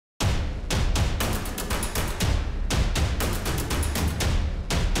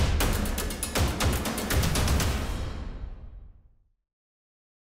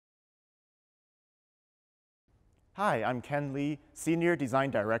Hi, I'm Ken Lee, Senior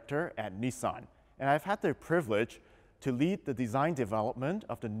Design Director at Nissan, and I've had the privilege to lead the design development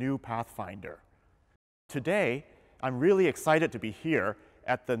of the new Pathfinder. Today, I'm really excited to be here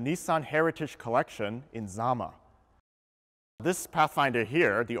at the Nissan Heritage Collection in Zama. This Pathfinder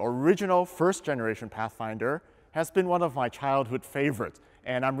here, the original first-generation Pathfinder, has been one of my childhood favorites,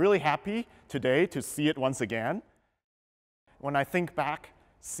 and I'm really happy today to see it once again. When I think back,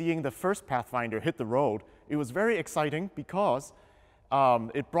 seeing the first Pathfinder hit the road, it was very exciting because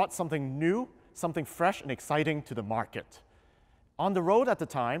it brought something new, something fresh and exciting to the market. On the road at the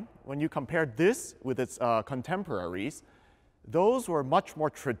time, when you compared this with its contemporaries, those were much more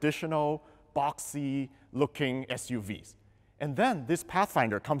traditional, boxy-looking SUVs. And then this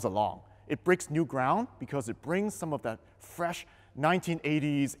Pathfinder comes along. It breaks new ground because it brings some of that fresh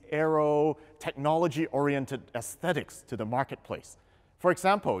 1980s aero, technology-oriented aesthetics to the marketplace. For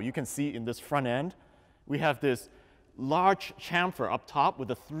example, you can see in this front end, we have this large chamfer up top with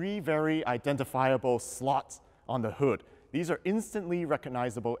the three very identifiable slots on the hood. These are instantly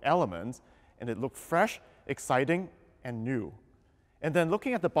recognizable elements, and it looks fresh, exciting, and new. And then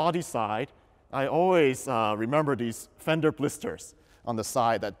looking at the body side, I always remember these fender blisters on the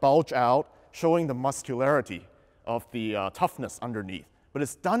side that bulge out, showing the muscularity of the toughness underneath. But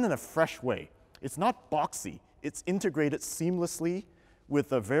it's done in a fresh way. It's not boxy. It's integrated seamlessly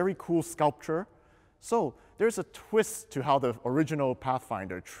with a very cool sculpture. So there's a twist to how the original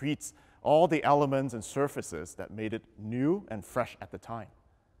Pathfinder treats all the elements and surfaces that made it new and fresh at the time.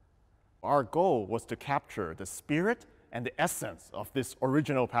 Our goal was to capture the spirit and the essence of this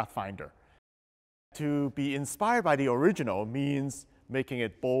original Pathfinder. To be inspired by the original means making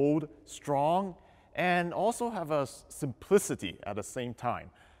it bold, strong, and also have a simplicity at the same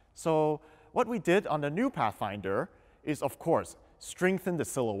time. So what we did on the new Pathfinder is, of course, strengthen the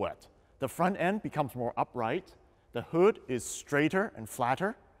silhouette. The front end becomes more upright, the hood is straighter and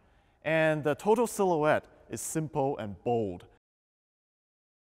flatter, and the total silhouette is simple and bold.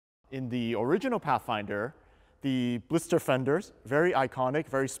 In the original Pathfinder, the blister fenders, very iconic,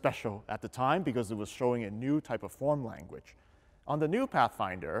 very special at the time because it was showing a new type of form language. On the new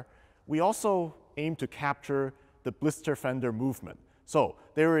Pathfinder, we also aim to capture the blister fender movement. So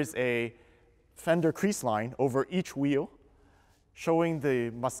there is a fender crease line over each wheel, showing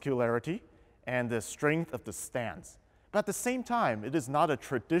the muscularity and the strength of the stance. But at the same time, it is not a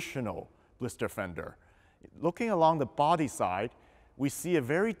traditional blister fender. Looking along the body side, we see a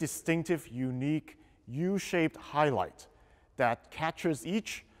very distinctive, unique, U-shaped highlight that captures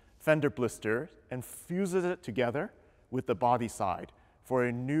each fender blister and fuses it together with the body side for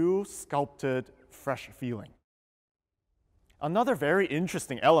a new, sculpted, fresh feeling. Another very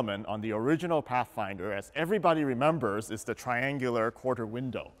interesting element on the original Pathfinder, as everybody remembers, is the triangular quarter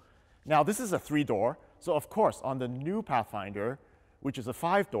window. Now, this is a 3-door, so of course, on the new Pathfinder, which is a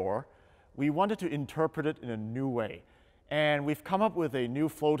 5-door, we wanted to interpret it in a new way. And we've come up with a new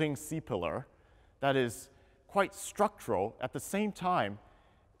floating C-pillar that is quite structural. At the same time,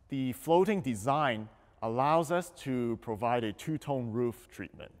 the floating design allows us to provide a two-tone roof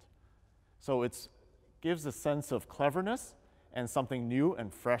treatment. So it gives a sense of cleverness and something new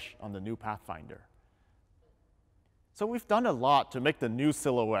and fresh on the new Pathfinder. So we've done a lot to make the new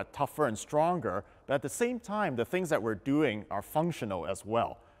silhouette tougher and stronger, but at the same time, the things that we're doing are functional as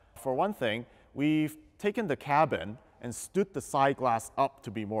well. For one thing, we've taken the cabin and stood the side glass up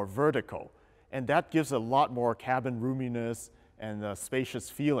to be more vertical, and that gives a lot more cabin roominess and a spacious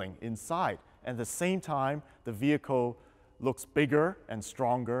feeling inside. And at the same time, the vehicle looks bigger and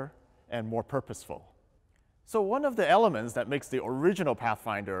stronger and more purposeful. So one of the elements that makes the original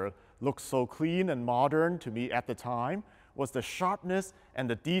Pathfinder look so clean and modern to me at the time was the sharpness and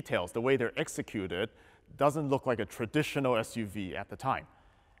the details. The way they're executed doesn't look like a traditional SUV at the time.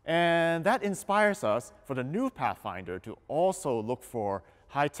 And that inspires us for the new Pathfinder to also look for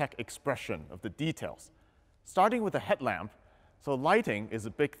high-tech expression of the details. Starting with the headlamp, so lighting is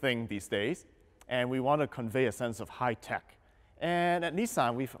a big thing these days, and we want to convey a sense of high-tech. And at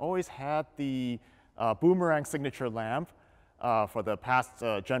Nissan, we've always had the boomerang signature lamp for the past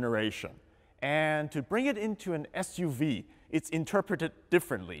generation. And to bring it into an SUV, it's interpreted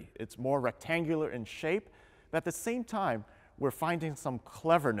differently. It's more rectangular in shape, but at the same time, we're finding some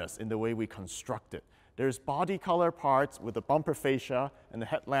cleverness in the way we construct it. There's body color parts with the bumper fascia and the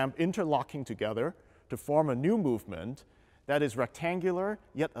headlamp interlocking together to form a new movement that is rectangular,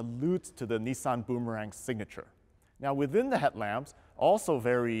 yet alludes to the Nissan boomerang signature. Now within the headlamps, also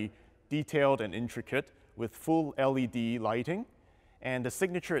very detailed and intricate with full LED lighting, and the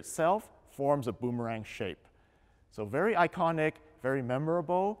signature itself forms a boomerang shape. So very iconic, very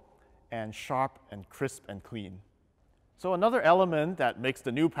memorable, and sharp and crisp and clean. So another element that makes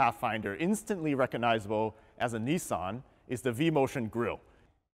the new Pathfinder instantly recognizable as a Nissan is the V-Motion grille.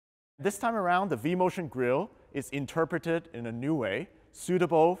 This time around, the V-Motion grille is interpreted in a new way,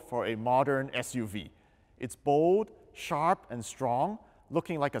 suitable for a modern SUV. It's bold, sharp, and strong,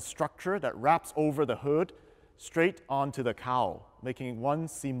 looking like a structure that wraps over the hood straight onto the cowl, making one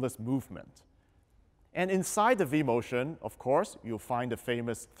seamless movement. And inside the V-Motion, of course, you'll find the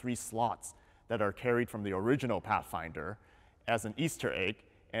famous 3 slots that are carried from the original Pathfinder as an Easter egg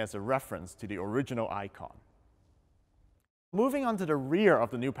and as a reference to the original icon. Moving on to the rear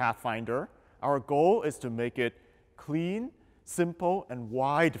of the new Pathfinder, our goal is to make it clean, simple, and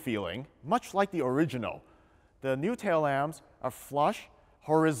wide feeling, much like the original. The new tail lamps are flush,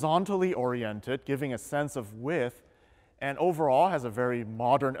 horizontally oriented, giving a sense of width, and overall has a very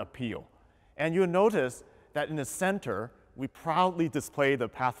modern appeal. And you'll notice that in the center, we proudly display the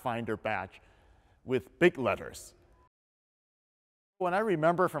Pathfinder badge with big letters. When I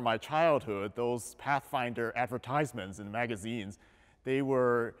remember from my childhood, those Pathfinder advertisements in magazines, they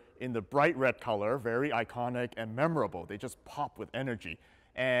were in the bright red color, very iconic and memorable. They just pop with energy.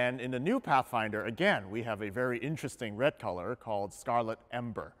 And in the new Pathfinder, again, we have a very interesting red color called Scarlet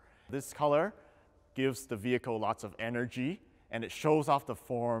Ember. This color gives the vehicle lots of energy, and it shows off the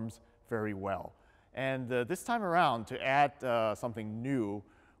forms very well. And this time around, to add something new,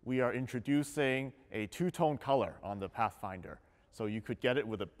 we are introducing a two-tone color on the Pathfinder. So you could get it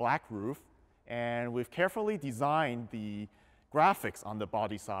with a black roof, and we've carefully designed the graphics on the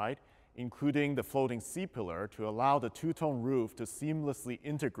body side, including the floating C-pillar, to allow the two-tone roof to seamlessly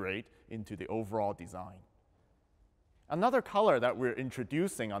integrate into the overall design. Another color that we're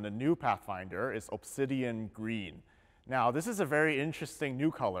introducing on the new Pathfinder is Obsidian Green. Now, this is a very interesting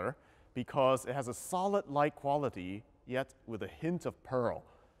new color because it has a solid light quality, yet with a hint of pearl.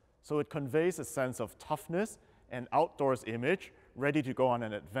 So it conveys a sense of toughness and outdoors image, ready to go on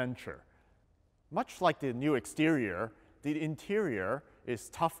an adventure. Much like the new exterior, the interior is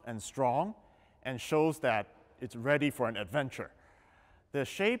tough and strong and shows that it's ready for an adventure. The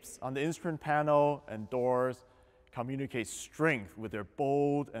shapes on the instrument panel and doors communicate strength with their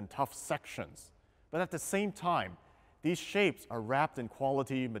bold and tough sections. But at the same time, these shapes are wrapped in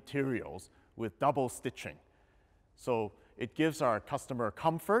quality materials with double stitching. So it gives our customer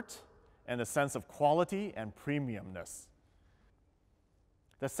comfort and a sense of quality and premiumness.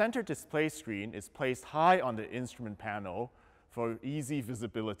 The center display screen is placed high on the instrument panel for easy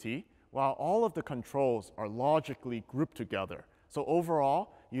visibility, while all of the controls are logically grouped together. So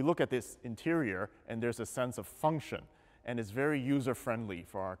overall, you look at this interior and there's a sense of function, and it's very user-friendly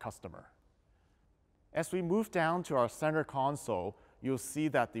for our customer. As we move down to our center console, you'll see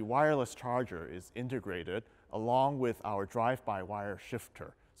that the wireless charger is integrated along with our drive-by-wire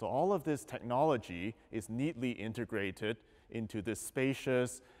shifter. So all of this technology is neatly integrated into this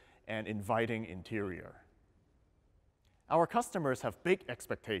spacious and inviting interior. Our customers have big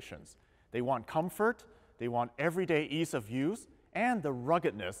expectations. They want comfort, they want everyday ease of use, and the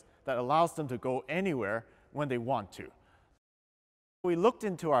ruggedness that allows them to go anywhere when they want to. We looked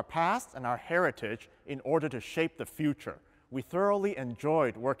into our past and our heritage in order to shape the future. We thoroughly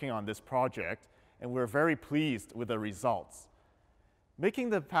enjoyed working on this project, and we're very pleased with the results, making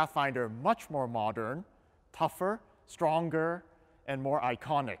the Pathfinder much more modern, tougher, stronger, and more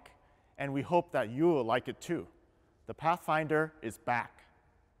iconic. And we hope that you will like it too. The Pathfinder is back.